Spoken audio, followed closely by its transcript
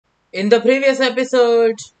In the previous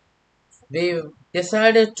episode, we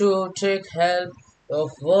decided to take help of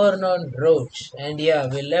Vernon Roach, and yeah,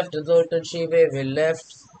 we left Zoltan Shive, we left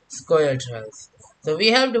Square Trials. So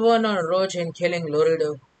we helped Vernon Roach in killing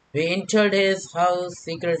Lorido. We entered his house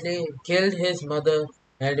secretly, killed his mother,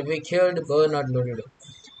 and we killed Bernard Lorido.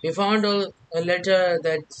 We found a letter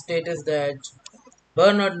that states that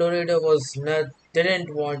Bernard Lorido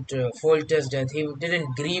didn't want Folter's death. He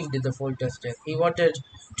didn't grieve the Folter's death. He wanted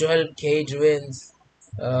to help Cadwin's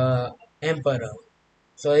emperor.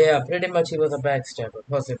 So yeah, pretty much he was a backstabber,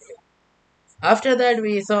 possibly. After that,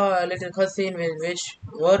 we saw a little cutscene in which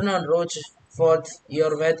Vernon Roach fought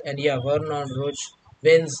Yorveth, and yeah, Vernon Roach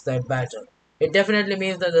wins that battle. It definitely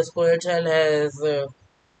means that the Square Child has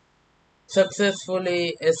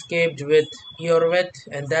successfully escaped with Yorveth,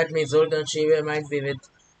 and that means Zoltan Shiva might be with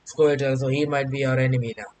Squirtle, so he might be our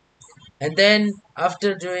enemy now. And then,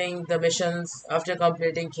 after doing the missions, after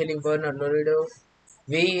completing killing Bernard Lorido,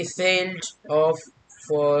 we sailed off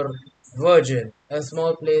for Vergen, a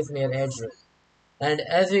small place near Edgewood. And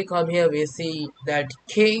as we come here, we see that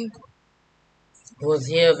King was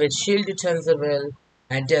here with Shield Tensorville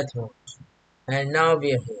and Deathmount. And now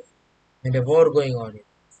we are here, and a war going on here.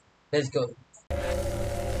 Let's go.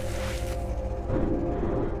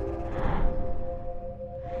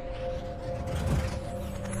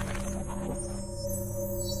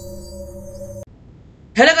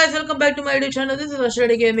 Hello guys, welcome back to my YouTube channel. This is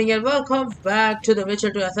Australia Gaming and welcome back to the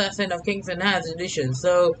Witcher 2 Assassin of King's Enhanced Edition.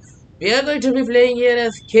 So, we are going to be playing here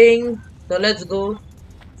as King. So, let's go.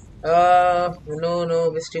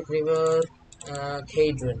 No, Mystic River,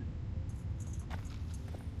 Cadron.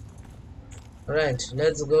 Alright,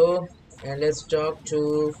 let's go and let's talk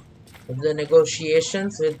to the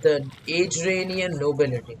negotiations with the Adrianian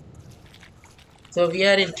nobility. So, we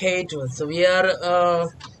are in Cadron. So, we are,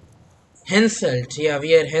 Henselt, yeah,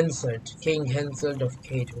 we are Henselt, King Henselt of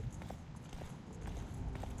Cadron.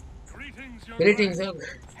 Greetings,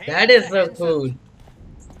 that is so cool.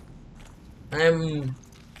 I'm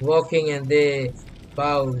walking and they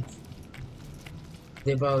bow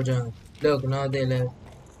down. Look, now they left.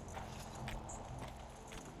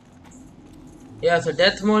 Yeah, so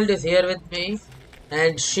Death Mold is here with me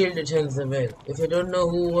and Shield Tensorville. If you don't know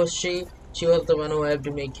who was she was the one who helped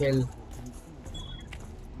me kill.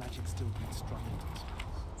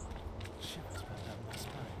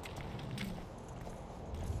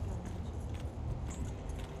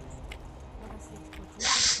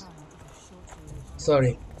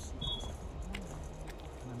 Sorry.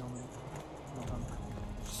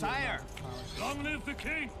 Sire! Long live the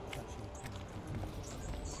king!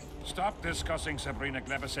 Stop discussing Sabrina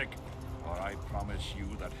Glebasik, or I promise you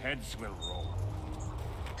that heads will roll.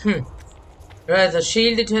 Right, the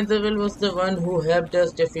Shield Tensorville was the one who helped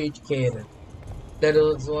us defeat Karen. That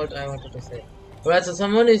was what I wanted to say. Right, so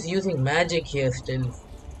someone is using magic here still.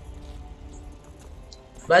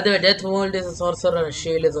 By the way, Death Mold is a sorcerer and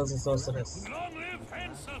Shield is also a sorceress. Long live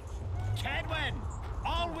Hansel! Kedwin!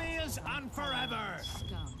 Always and forever!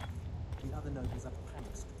 The other nobles are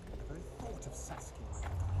panicked. The very thought of Saskia we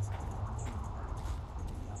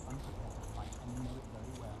are unprepared to fight and you know it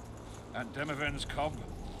very well. And Demiven's cub,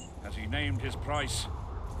 has he named his price?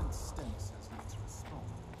 And Sten says let's respond.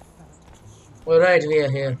 Alright, we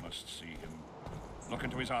are here. I must see him. Look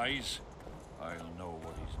into his eyes. I'll know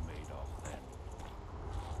what he's made of then.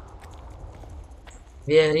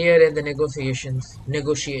 We are here in the negotiations.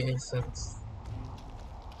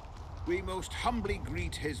 We most humbly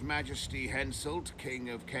greet His Majesty Henselt, King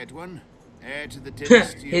of Kedwin, heir to the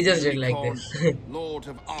dynasty He of just did like Unicorn, this. Lord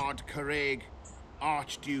of Ard Caraig,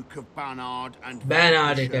 Archduke of Banard, and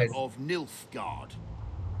Banard Bishop again. of Nilfgaard.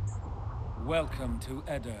 Welcome to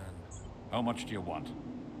Edern. How much do you want?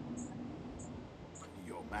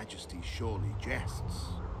 Your Majesty surely jests.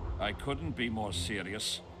 I couldn't be more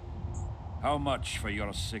serious. How much for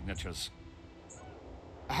your signatures?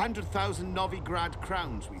 100,000 Novigrad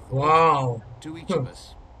crowns, we thought, Wow. to each of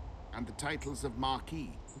us, and the titles of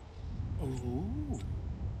Marquis. Ooh.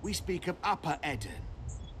 We speak of Upper Edern,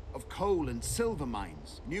 of coal and silver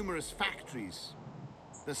mines, numerous factories,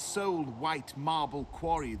 the sole white marble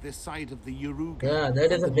quarry this side of the Uruga. Yeah,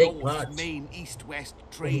 that is and a the big North's part. main east-west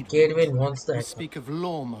trade route. Cadwin wants We that. speak of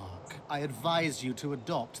Lawmark. I advise you to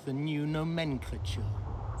adopt the new nomenclature.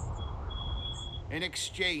 In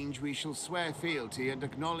exchange, we shall swear fealty and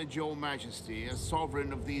acknowledge your majesty as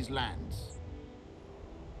sovereign of these lands.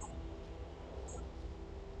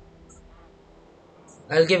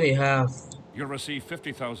 I'll give you half. You'll receive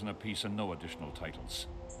 50,000 apiece and no additional titles.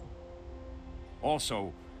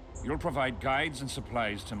 Also, you'll provide guides and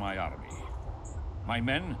supplies to my army. My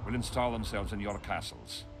men will install themselves in your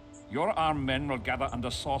castles. Your armed men will gather under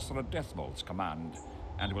Sorcerer Deathmold's command,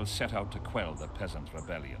 and will set out to quell the peasant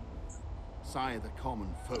rebellion. Sire, the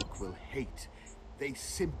common folk will hate. They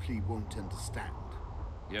simply won't understand.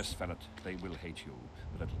 Yes, Ferret, they will hate you,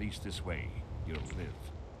 but at least this way you'll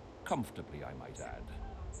live. Comfortably, I might add.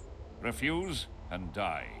 Refuse and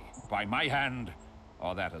die. By my hand,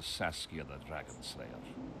 or that of Saskia the Dragon Slayer.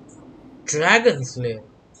 Dragon Slayer.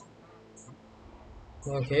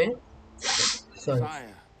 Okay. Sorry.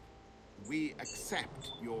 Sire, we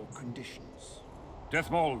accept your conditions.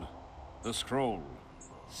 Deathmold, the scroll.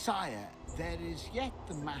 Sire, there is yet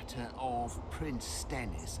the matter of Prince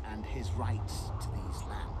Stennis and his rights to these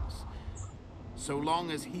lands. So long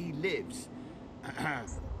as he lives,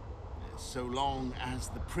 so long as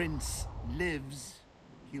the prince lives,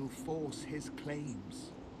 he'll force his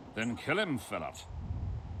claims. Then kill him, Ferret.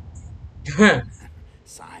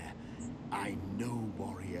 Sire, I'm no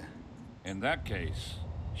warrior. In that case,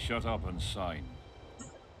 shut up and sign.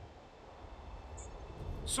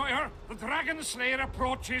 Sire, the Dragon Slayer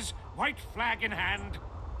approaches, white flag in hand.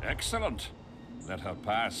 Excellent. Let her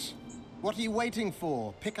pass. What are you waiting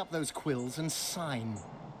for? Pick up those quills and sign.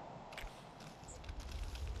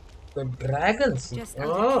 The dragons. Just out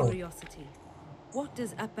of curiosity, what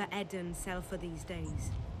does Upper Eden sell for these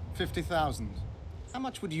days? 50,000. How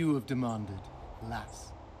much would you have demanded,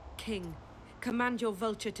 lass? King, command your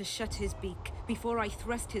vulture to shut his beak before I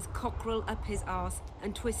thrust his cockerel up his arse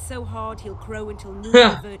and twist so hard he'll crow until noon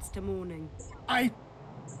reverts to morning.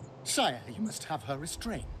 Sire, you must have her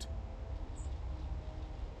restrained.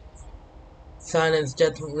 Silence,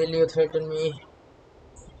 death. Will you threaten me?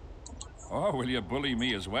 Oh, will you bully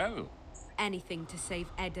me as well? Anything to save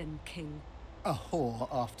Eden, King. A whore,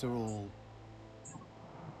 after all.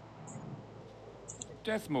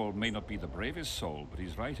 Deathmold may not be the bravest soul, but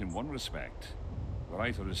he's right in one respect. Were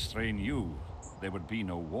I to restrain you, there would be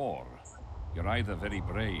no war. You're either very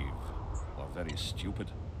brave or very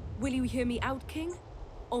stupid. Will you hear me out, King?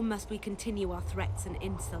 Or must we continue our threats and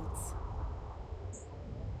insults?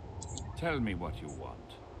 Tell me what you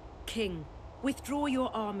want. King, withdraw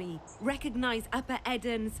your army, recognize Upper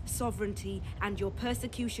Eden's sovereignty and your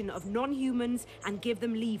persecution of non-humans, and give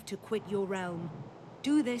them leave to quit your realm.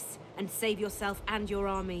 Do this and save yourself and your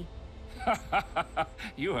army.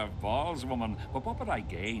 You have balls, woman, but what would I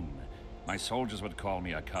gain? My soldiers would call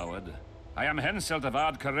me a coward. I am Henselt of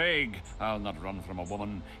Ard Caraig. I'll not run from a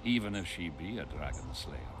woman, even if she be a dragon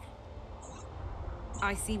slayer.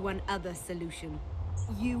 I see one other solution.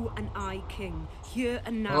 You and I, King, here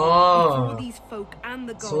and now, before these folk and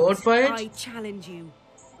the Sword gods, fight? I challenge you.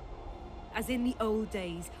 As in the old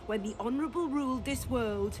days, when the Honourable ruled this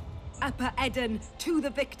world, Upper Eden to the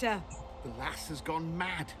victor. The lass has gone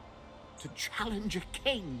mad. To challenge a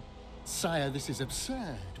king. Sire, this is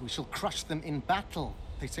absurd. We shall crush them in battle.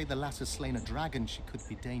 They say the lass has slain a dragon. She could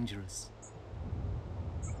be dangerous.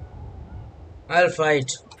 I'll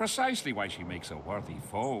fight. Precisely why she makes a worthy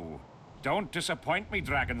foe. Don't disappoint me,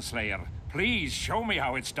 Dragon Slayer. Please show me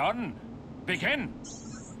how it's done. Begin.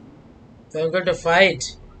 So I'm going to fight.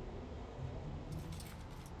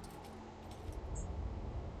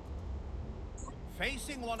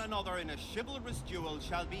 Facing one another in a chivalrous duel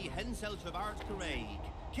shall be Henselt of Ard Caraig,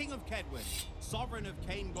 King of Kedwin, Sovereign of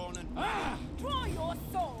Cairngorm and... Draw your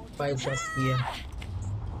sword! Fight Saskia.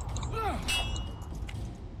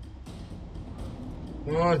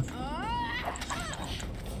 Come on.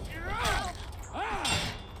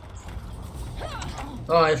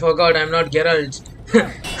 Oh, I forgot I'm not Geralt.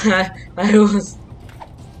 I was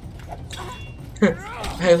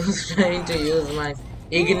I was trying to use my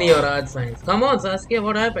Igni or Art Science. Come on, Saskia,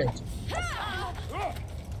 what happened?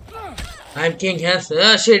 I'm King Hess.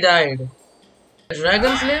 Ah, she died.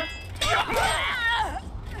 Dragon Slayer?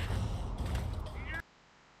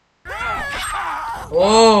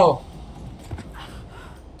 Oh!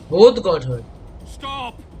 Both got hurt.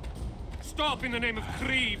 Stop! Stop in the name of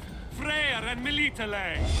Kriv, Freyr, and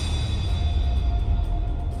Melitele!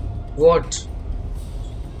 What?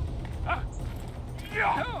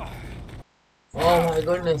 Oh my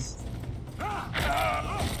goodness.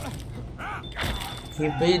 He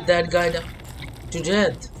beat that guy to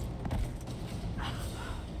death.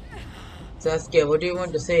 Saskia, what do you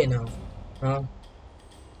want to say now? Huh?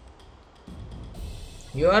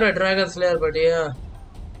 You are a Dragon Slayer, but yeah.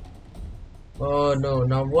 Oh no,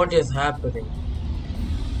 now what is happening?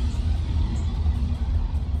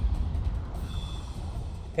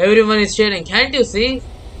 Everyone is cheering, can't you see?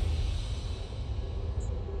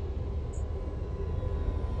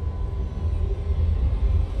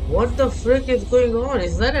 What the frick is going on?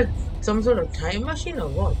 Is that some sort of time machine or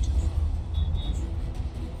what?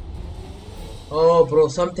 Oh, bro,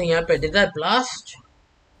 something happened. Did that blast?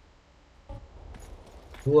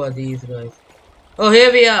 Who are these guys? Oh, here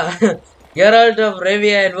we are. Geralt of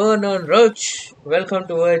Rivia and Vernon Roach. Welcome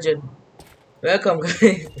to Vergen. Welcome,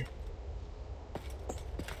 guys.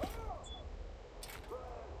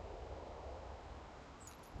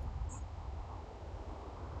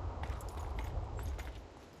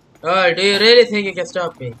 Oh, do you really think you can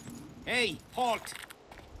stop me? Hey, halt!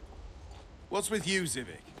 What's with you,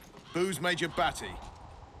 Zivik? Booze made you batty.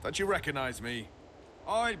 Don't you recognize me?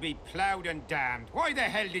 I'll be ploughed and damned. Why the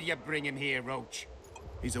hell did you bring him here, Roach?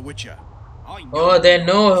 He's a witcher. I know Oh, they what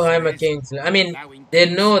know officer I'm a is. Kingslayer. I mean, Allowing they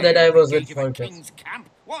know that I Kingslayer was the with gate of a Foltest. king's camp?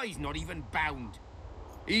 Why, he's not even bound.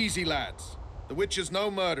 Easy, lads. The witcher's no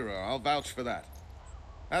murderer, I'll vouch for that.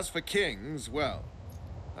 As for kings, well,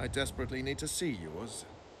 I desperately need to see yours.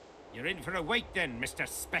 You're in for a wait then, Mr.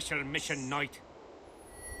 Special Mission Knight.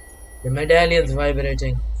 The medallion's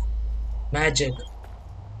vibrating. Magic.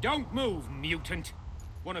 Don't move, mutant.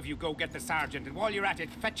 One of you go get the sergeant, and while you're at it,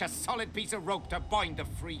 fetch a solid piece of rope to bind the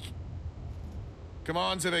freak. Come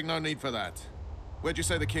on, Zivik, no need for that. Where'd you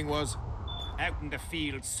say the king was? Out in the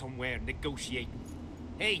field somewhere, negotiating.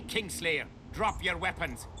 Hey, Kingslayer, drop your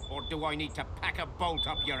weapons, or do I need to pack a bolt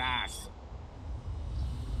up your ass?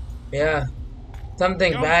 Yeah.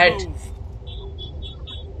 Something Don't bad. move.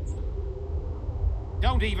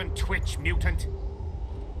 Don't even twitch, mutant.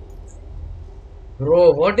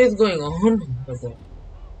 Bro, what is going on?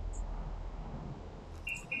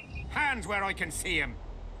 Hands where I can see him.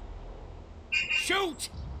 Shoot!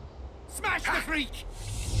 Smash the freak!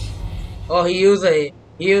 Oh, he used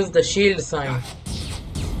the shield sign.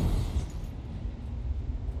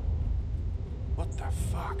 What the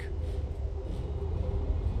fuck?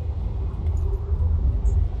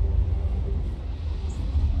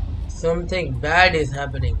 Something bad is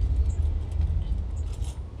happening.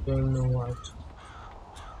 Don't know what.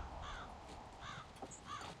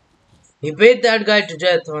 He beat that guy to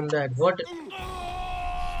death on that. What?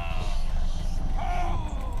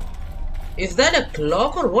 Is that a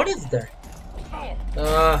clock or what is that?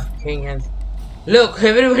 King hands. Look,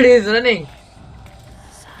 everybody is running.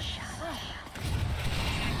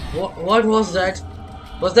 What was that?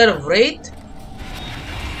 Was that a wraith?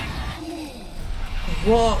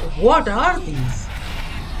 What are these?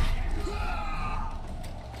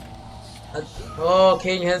 Oh,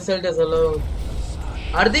 King Hansel is alone.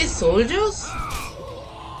 Are these soldiers?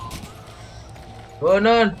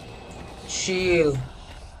 Vernon, shield.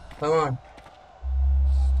 Come on.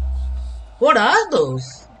 What are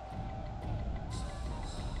those?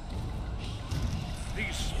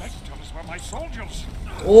 These spectres were my soldiers.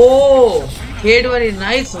 Oh, Cadwani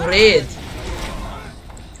Knight's Wraith.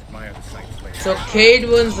 So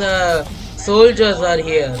Cadwan's soldiers are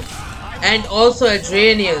here. And also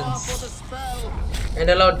Adranians. And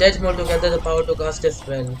allow Deathmold to gather the power to cast a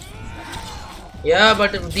spell. Yeah,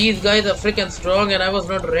 but these guys are freaking strong and I was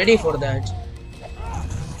not ready for that.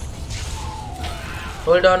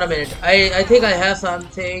 Hold on a minute. I think I have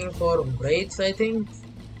something for Wraiths, I think.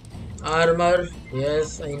 Armor.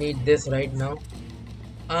 Yes, I need this right now.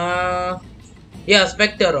 Yeah,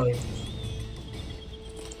 Spectre Oil.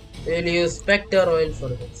 We'll use Spectre Oil for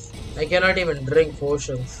this. I cannot even drink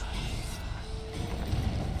potions.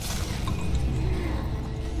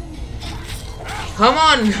 Come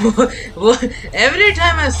on! Every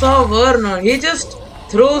time I saw Vernon, he just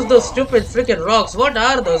throws those stupid freaking rocks. What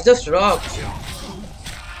are those? Just rocks.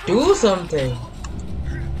 Do something.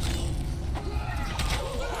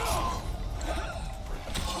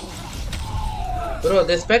 Bro,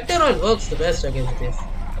 the Spectre Oil works the best against this.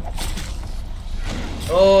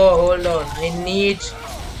 Oh, hold on.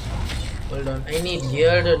 Hold on. I need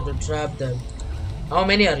Yerden to trap them. How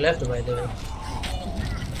many are left, by the way?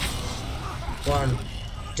 One.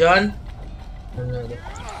 Done. Another.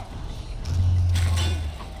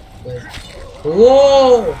 Good.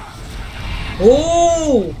 Whoa!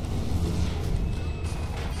 Oh!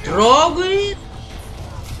 Dragon?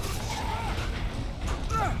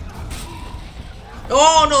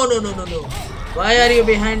 Oh, no. Why are you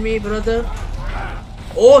behind me, brother?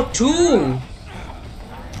 Oh, two!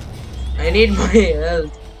 I need my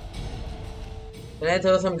health. Can I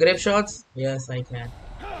throw some grip shots? Yes, I can.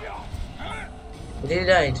 Did he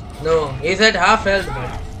die? No, he's at half health,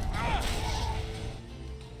 but...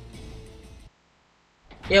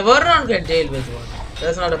 Yeah, Vernon can deal with one.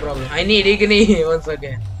 That's not a problem. I need Igni once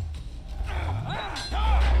again.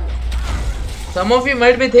 Some of you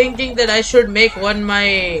might be thinking that I should make one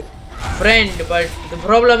my friend, but the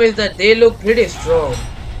problem is that they look pretty strong.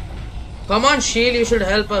 Come on, Shield, you should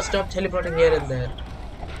help us stop teleporting here and there.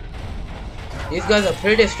 These guys are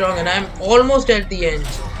pretty strong and I'm almost at the end.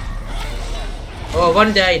 Oh,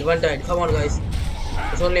 one died. Come on, guys.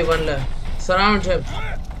 There's only one left. Surround him.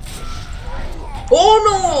 Oh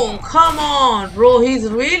no! Come on, bro. He's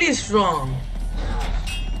really strong.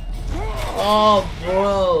 Oh,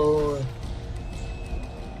 bro.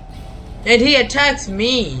 And he attacks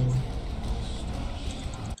me.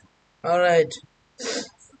 Alright.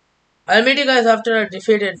 I'll meet you guys after I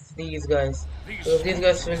defeated these guys. Because these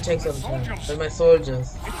guys will take some time. They're my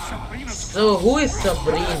soldiers. So, who is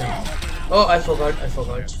Sabrina? Oh, I forgot.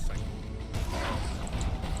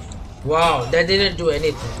 Wow, that didn't do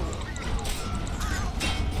anything.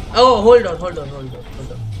 Oh, hold on.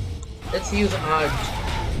 Let's use art.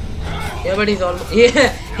 Yeah, but he's almost...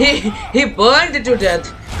 Yeah, he burned to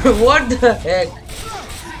death. What the heck?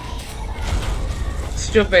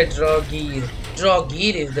 Stupid Drogir.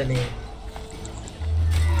 Drogir is the name.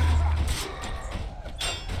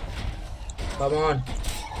 Come on.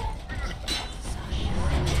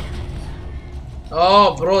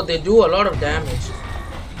 Oh, bro, they do a lot of damage.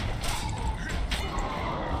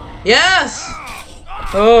 Yes!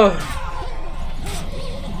 Oh.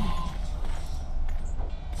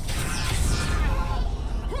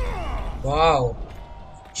 Wow.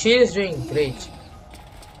 She is doing great.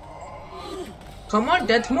 Come on,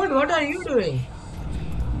 Death Mode, what are you doing?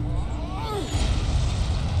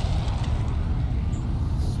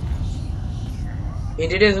 He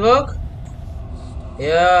did his work?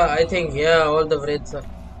 Yeah, I think, yeah, all the wraiths are...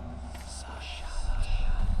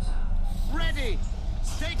 Ready!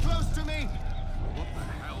 Stay close to me! What the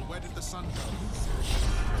hell? Where did the sun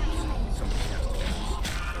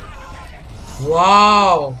go?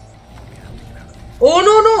 Wow! Oh,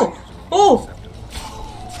 no! Oh!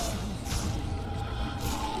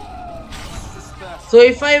 So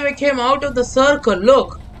if I came out of the circle,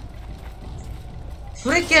 look!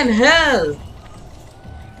 Freaking hell!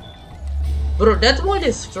 Bro, Death Mode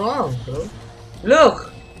is strong, bro.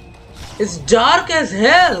 Look! It's dark as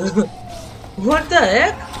hell! What the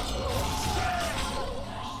heck?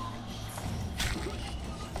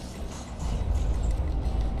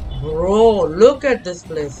 Bro, look at this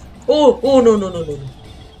place. Oh, no.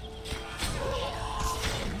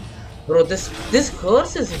 Bro, this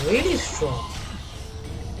curse is really strong.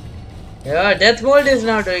 Yeah, Death Mode is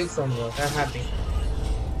now doing some work. I'm happy.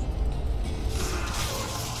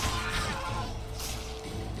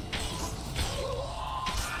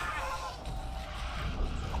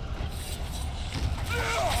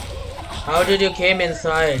 How did you came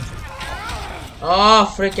inside?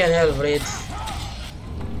 Oh, freaking hell, Wraiths.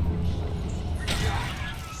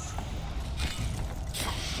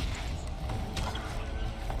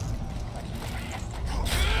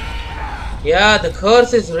 Yeah, the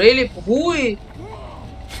curse is really...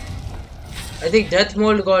 I think Death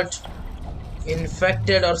Mold got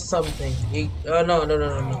infected or something.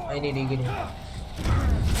 No. I need Igni.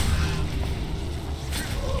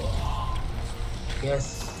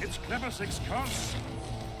 Yes. It's Clever Six curse.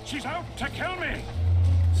 She's out to kill me.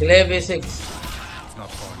 Clever Six. It's not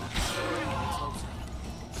far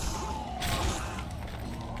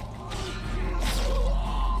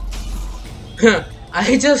now.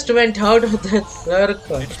 I just went out of that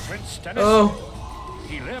circle. It's Prince Stennis. Oh.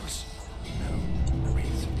 He lives. No, the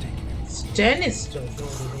wraiths have taken him. Stennis don't know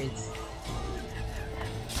the wraiths.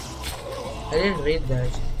 I didn't read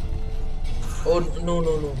that. Oh, no.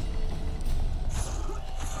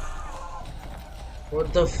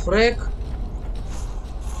 What the frick?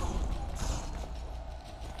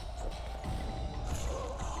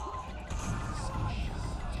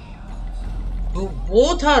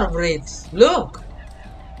 Both are wraiths. Look.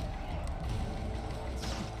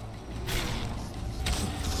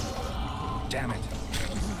 Damn it.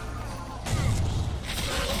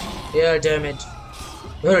 Yeah, damn it.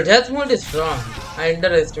 Well, Death Mode is strong. I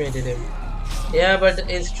underestimated him. Yeah, but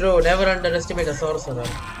it's true. Never underestimate a sorcerer.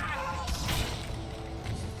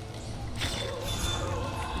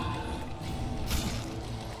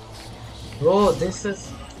 Bro, this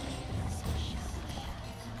is...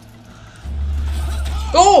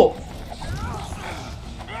 Oh!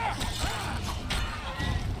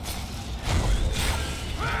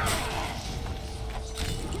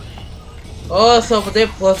 Oh, so they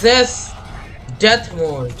possess Death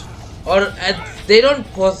Mode. Or they don't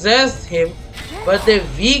possess him, but they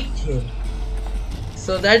weak him.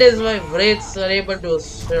 So that is why Wraiths are able to...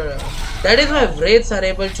 that is why Wraiths are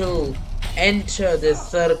able to enter this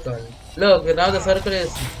circle. Look, now the circle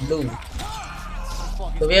is blue.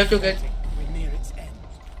 So we have to get... We're near its end.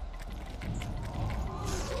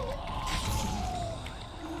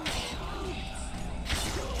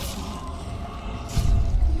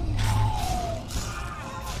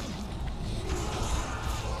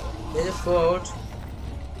 They just go out.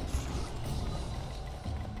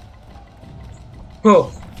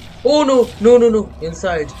 Oh, oh no, no, no, no,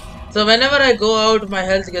 inside. So whenever I go out, my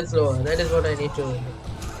health gets lower. That is what I need to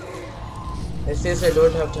do. Since I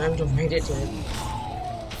don't have time to meditate.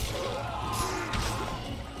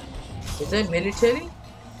 Is that military? I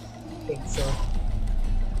think so.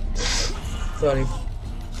 Sorry.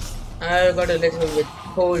 I got a little bit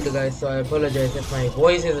cold, guys, so I apologize if my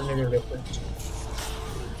voice is a little different.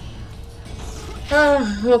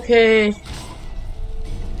 Okay.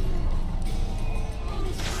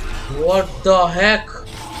 What the heck?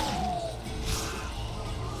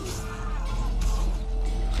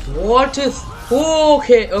 What is... Oh,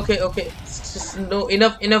 okay, okay, okay. Just no,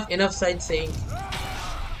 enough sightseeing.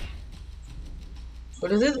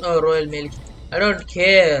 What is this? Oh, Royal Milk. I don't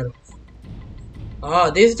care. Ah,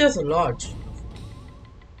 this does a lot.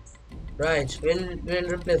 Right, we'll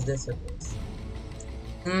replace this at once.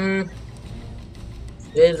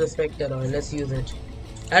 Where's the Spectre Oil? Let's use it.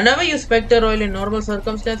 I never use Spectre Oil in normal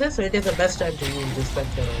circumstances, so it is the best time to use this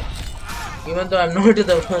Spectre Oil. Even though I'm not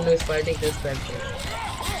the one who is fighting this Spectre.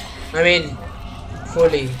 I mean,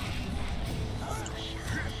 fully.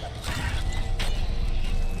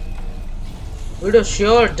 Would have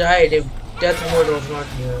sure died if death mode was not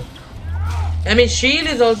here. I mean, shield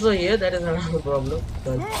is also here, that is another problem,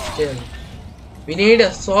 but still. We need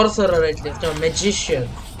a sorcerer at least, a magician.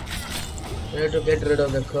 We have to get rid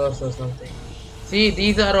of the curse or something. See,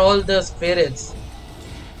 these are all the spirits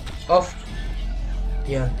of,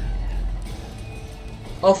 yeah,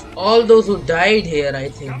 of all those who died here, I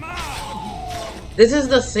think. This is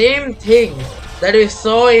the same thing that we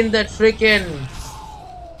saw in that freaking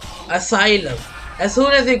asylum. As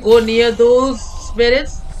soon as we go near those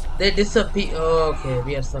spirits, they disappear. Oh, okay,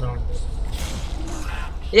 we are surrounded.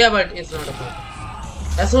 Yeah, but it's not a problem.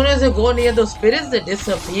 As soon as you go near those spirits, they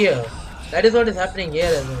disappear. That is what is happening here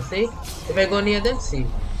as well. See? If I go near them, see.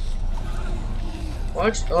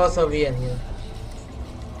 What? Oh, so we are here.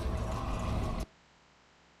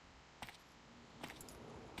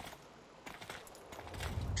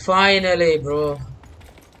 Finally, bro.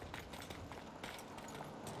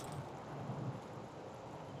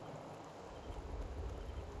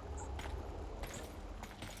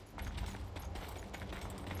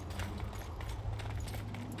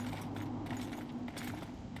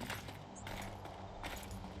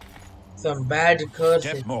 Some bad curse.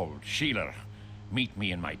 Death Mold, Sheeler, meet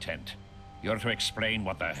me in my tent. You're to explain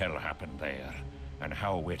what the hell happened there, and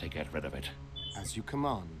how we're to get rid of it. As you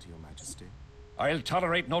command, Your Majesty. I'll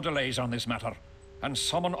tolerate no delays on this matter, and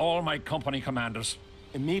summon all my company commanders.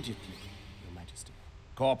 Immediately, Your Majesty.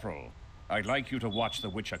 Corporal, I'd like you to watch the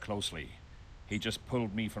Witcher closely. He just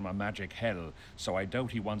pulled me from a magic hell, so I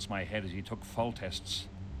doubt he wants my head as he took full tests.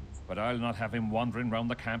 But I'll not have him wandering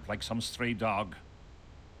round the camp like some stray dog.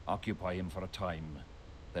 Occupy him for a time,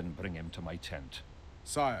 then bring him to my tent.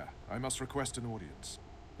 Sire, I must request an audience.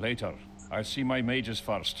 Later. I'll see my mages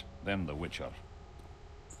first, then the Witcher.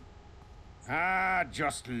 Ah,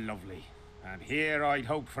 just lovely. And here I'd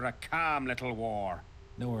hoped for a calm little war.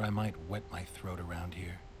 Know where I might wet my throat around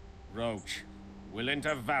here? Roach, willing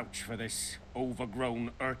to vouch for this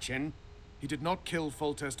overgrown urchin? He did not kill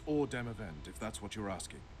Foltest or Demavend, if that's what you're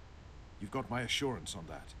asking. You've got my assurance on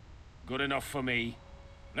that. Good enough for me.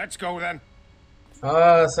 Let's go then.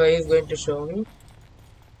 Ah, so he's going to show me.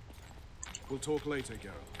 We'll talk later,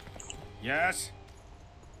 Geralt. Yes?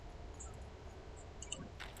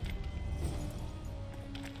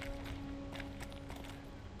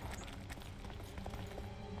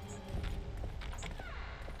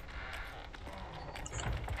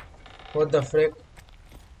 What the frick?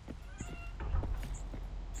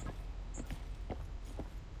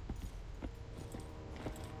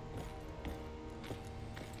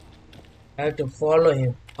 I have to follow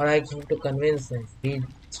him, or I have to convince him. Lead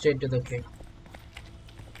straight to the king.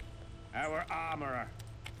 Our armorer.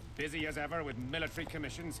 Busy as ever with military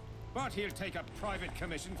commissions, but he'll take a private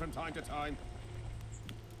commission from time to time.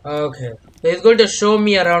 Okay. So he's going to show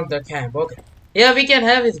me around the camp. Okay. Yeah, we can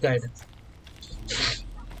have his guidance.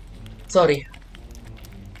 Sorry.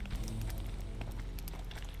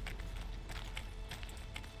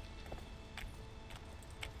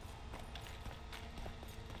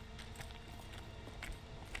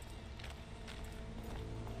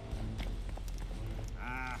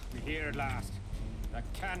 Ah, we're here at last. The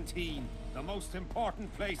canteen, the most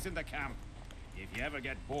important place in the camp. If you ever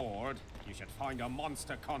get bored, you should find a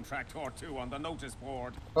monster contract or two on the notice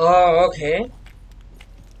board. Oh, okay.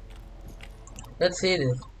 Let's see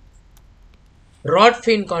this.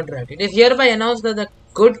 Rotfiend contract. It is hereby announced that the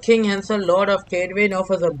good King Hansel, Lord of Cadwyn,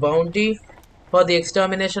 offers a bounty for the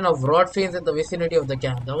extermination of rot fiends in the vicinity of the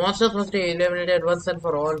camp. The monsters must be eliminated once and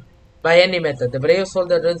for all by any method. The brave soul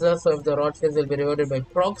that rids us of the rot fiends will be rewarded by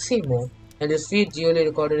Proximo, and his feat duly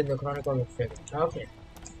recorded in the Chronicle of Fame. Okay.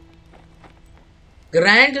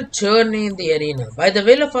 Grand journey in the arena. By the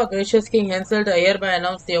will of our gracious King Hansel, I hereby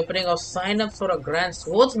announce the opening of sign-ups for a grand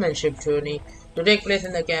swordsmanship tourney to take place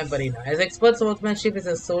in the camp arena. As expert swordsmanship is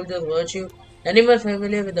a soldier's virtue, anyone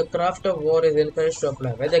familiar with the craft of war is encouraged to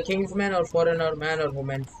apply. Whether kingsman or foreigner, man or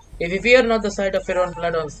woman, if you fear not the sight of your own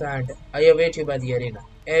blood on sand, I await you by the arena.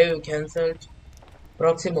 Eve cancelled.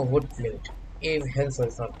 Proximo Woodplate. Eve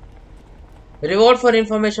Hansel. Reward for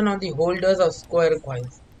information on the holders of square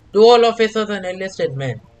coins. To all officers and enlisted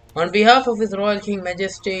men. On behalf of His Royal King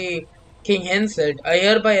Majesty King Henselt, I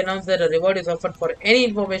hereby announce that a reward is offered for any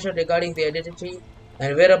information regarding the identity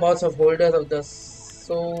and whereabouts of holders of the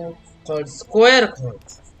so-called square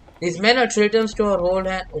coins. These men are traitors to our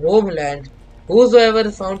homeland. Whosoever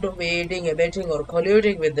is found to be aiding, abetting, or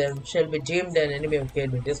colluding with them shall be deemed an enemy of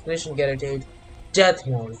God with discretion guaranteed. Death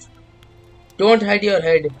warrant. Don't hide your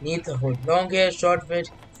head neath a hood. Long hair, short wit,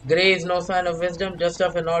 grey is no sign of wisdom, just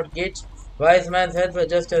of an odd git. Wise man's heads are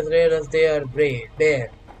just as rare as they are bare.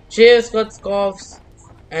 Shaves, cuts, coughs,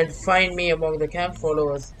 and find me among the camp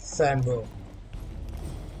followers, Sambo.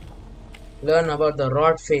 Learn about the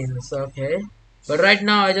rot fiends, okay. But right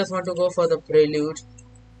now I just want to go for the prelude.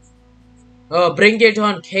 Oh, bring it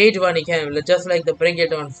on, Kate Bunny Camp, just like the Bring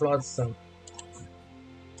It On Flood song.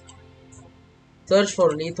 Search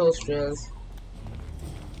for lethal trails.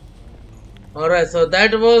 Alright, so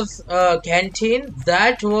that was canteen.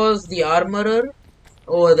 That was the armorer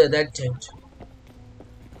over there, that tent.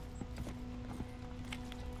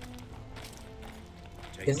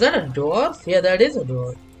 Is that a dwarf? Yeah, that is a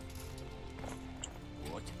dwarf.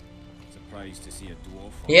 What? Surprised to see a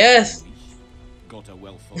dwarf? Yes. Got a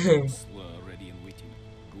well thought slur ready and waiting.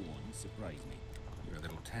 Go on, surprise me. You're a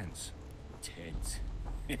little tense. Tense.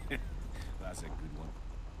 That's a good one.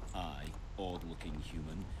 I, odd-looking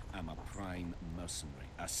human, am a prime mercenary,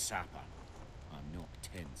 a sapper. I'm not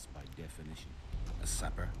tense by definition. A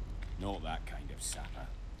sapper? Not that kind of sapper.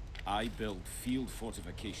 I build field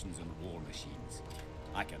fortifications and war machines.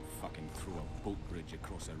 I can fucking throw a boat bridge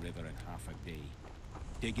across a river in half a day.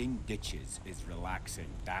 Digging ditches is relaxing.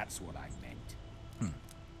 That's what I meant.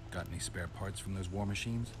 Got any spare parts from those war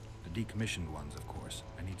machines? The decommissioned ones, of course.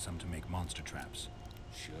 I need some to make monster traps.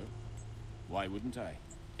 Sure. Why wouldn't I?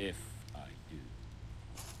 If I do.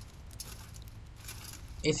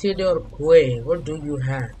 Isidore Quay, what do you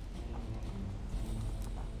have?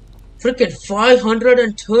 Freaking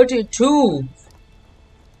 532!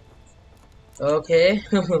 Okay.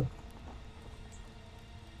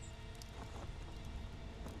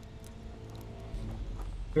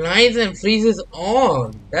 Blinds and freezes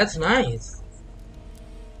on. That's nice.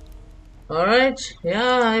 Alright.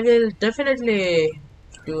 Yeah, I will definitely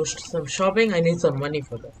do some shopping. I need some money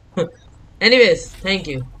for that. Anyways, thank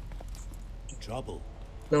you. Trouble.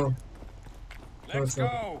 No. Let's No,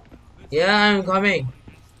 go! Yeah, I'm coming.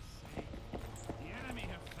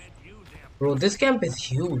 Bro, this camp is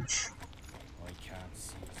huge. I can't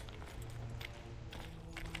see it.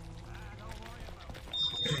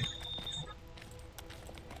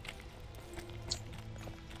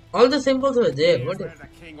 All the symbols were there. Here's What where is... the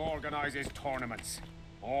king organizes tournaments.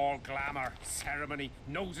 All glamour, ceremony,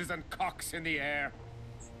 noses and cocks in the air.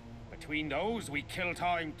 Between those, we kill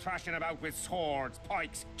time thrashing about with swords,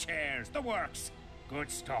 pikes, chairs, the works. Good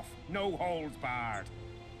stuff, no holds barred.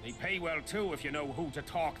 They pay well too if you know who to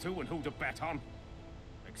talk to and who to bet on.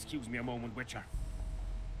 Excuse me a moment, Witcher.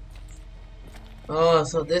 Oh,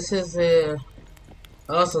 so this is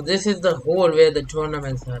Oh, so this is the hole where the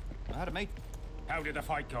tournaments are. Alright, mate. How did the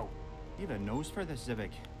fight go? You have a nose for this,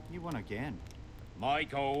 Civic. You won again. My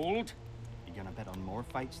gold? You gonna bet on more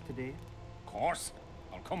fights today? Of course.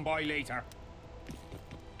 I'll come by later.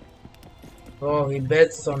 Oh, he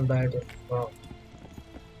bets on battle. Wow.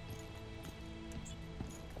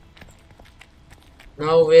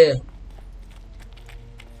 Now where?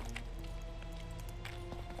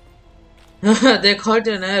 They caught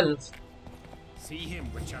an elf. See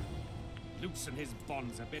him, Witcher. Loosen his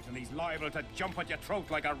bonds a bit and he's liable to jump at your throat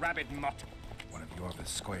like a rabid mutt. One of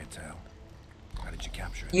Yorva's Scoia'tael. How did you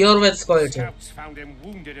capture it? You're with Scoia'tael. Scouts found him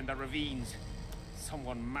wounded in the ravines.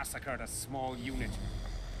 Someone massacred a small unit.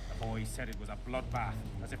 The boy said it was a bloodbath,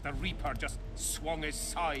 as if the Reaper just swung his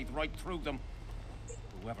scythe right through them.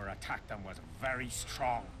 Whoever attacked them was very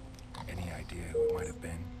strong. Any idea who it might have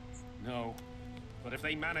been? No. But if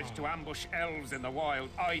they managed to ambush elves in the wild,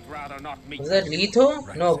 I'd rather not meet Was that Leto?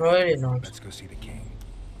 Right, No, Civic. probably not. Let's go see the king.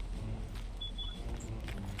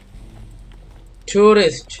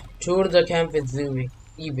 Tourist. Tour the camp with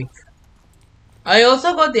Zivik. I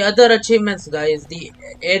also got the other achievements, guys. The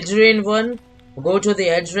Adrian one. Go to the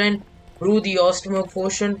Adrian. Brew the Osmo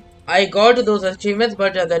potion. I got those achievements,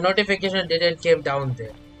 but the notification didn't came down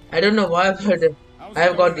there. I don't know why, but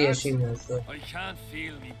I've got the achievements. So. I can't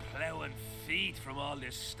feel me plowing feet from all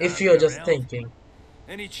this. If you're just around. thinking.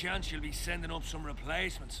 Any chance you'll be sending up some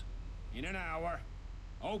replacements? In an hour.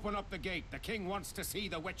 Open up the gate. The king wants to see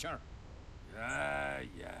the Witcher.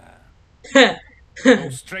 Yeah. Go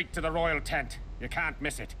straight to the royal tent. You can't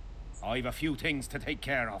miss it. I've a few things to take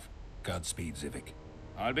care of. Godspeed, Zivik.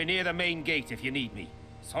 I'll be near the main gate if you need me.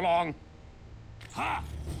 So long. Ha!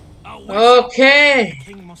 Okay. The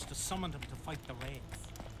king must have summoned him to fight the raids.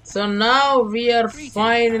 So now we are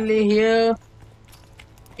finally here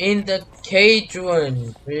in the cage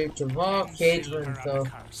one. Ready to walk, cage one. So,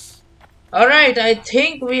 alright, I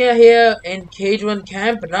think we are here in cage one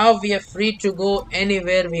camp. Now we are free to go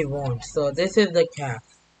anywhere we want. So this is the camp.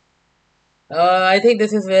 I think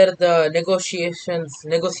this is where the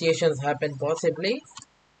negotiations happen possibly.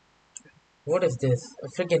 What is this? A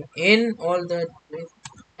freaking inn? All that.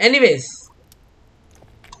 Anyways.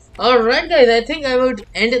 Alright guys, I think I would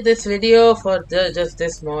end this video for just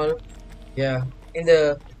this small. Yeah, in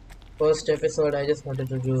the first episode I just wanted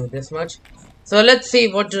to do this much. So let's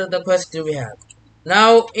see what the quests do we have.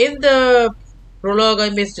 Now in the prologue I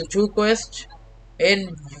missed 2 quests.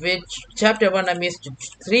 In which chapter 1 I missed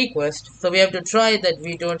 3 quests. So we have to try that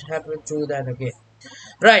we don't have to do that again.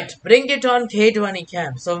 Right, bring it on K20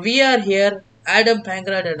 camp. So we are here, Adam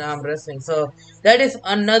Pangrad and arm wrestling. So that is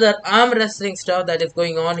another arm wrestling stuff that is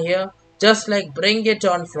going on here. Just like bring it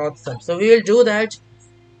on Flotsam. So we will do that.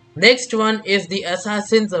 Next one is the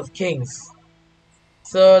Assassins of Kings.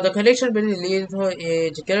 So the connection between Leetho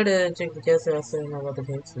is check the case about the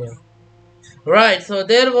Kings Slayer. Right, so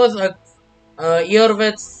there was a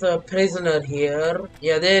Eorweth's prisoner here.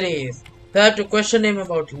 Yeah, there he is. So I have to question him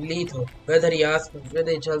about Leetho, whether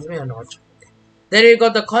he tells me or not. Then we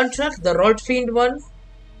got the contract, the Rod Fiend one,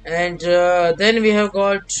 and then we have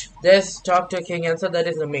got this Talk to King answer, that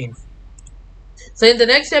is the main. So in the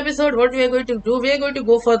next episode, what we are going to do, we are going to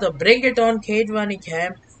go for the Bring It On K20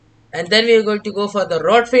 camp, and then we are going to go for the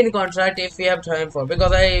Rod Fiend contract if we have time for,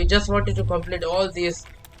 because I just wanted to complete all these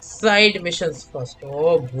side missions first.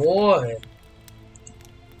 Oh boy,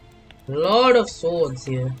 lot of swords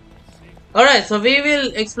here. Alright, so we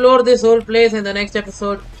will explore this whole place in the next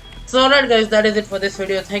episode. So alright guys, that is it for this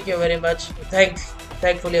video. Thank you very much.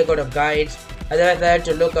 Thankfully I got a guide. Otherwise I had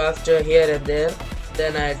to look after here and there.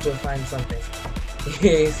 Then I had to find something.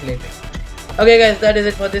 He's sleeping. Okay guys, that is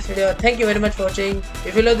it for this video. Thank you very much for watching.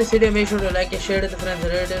 If you love this video, make sure to like and share it with friends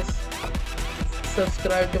and relatives.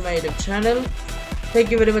 Subscribe to my YouTube channel.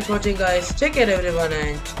 Thank you very much for watching guys. Take care everyone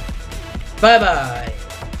and bye bye.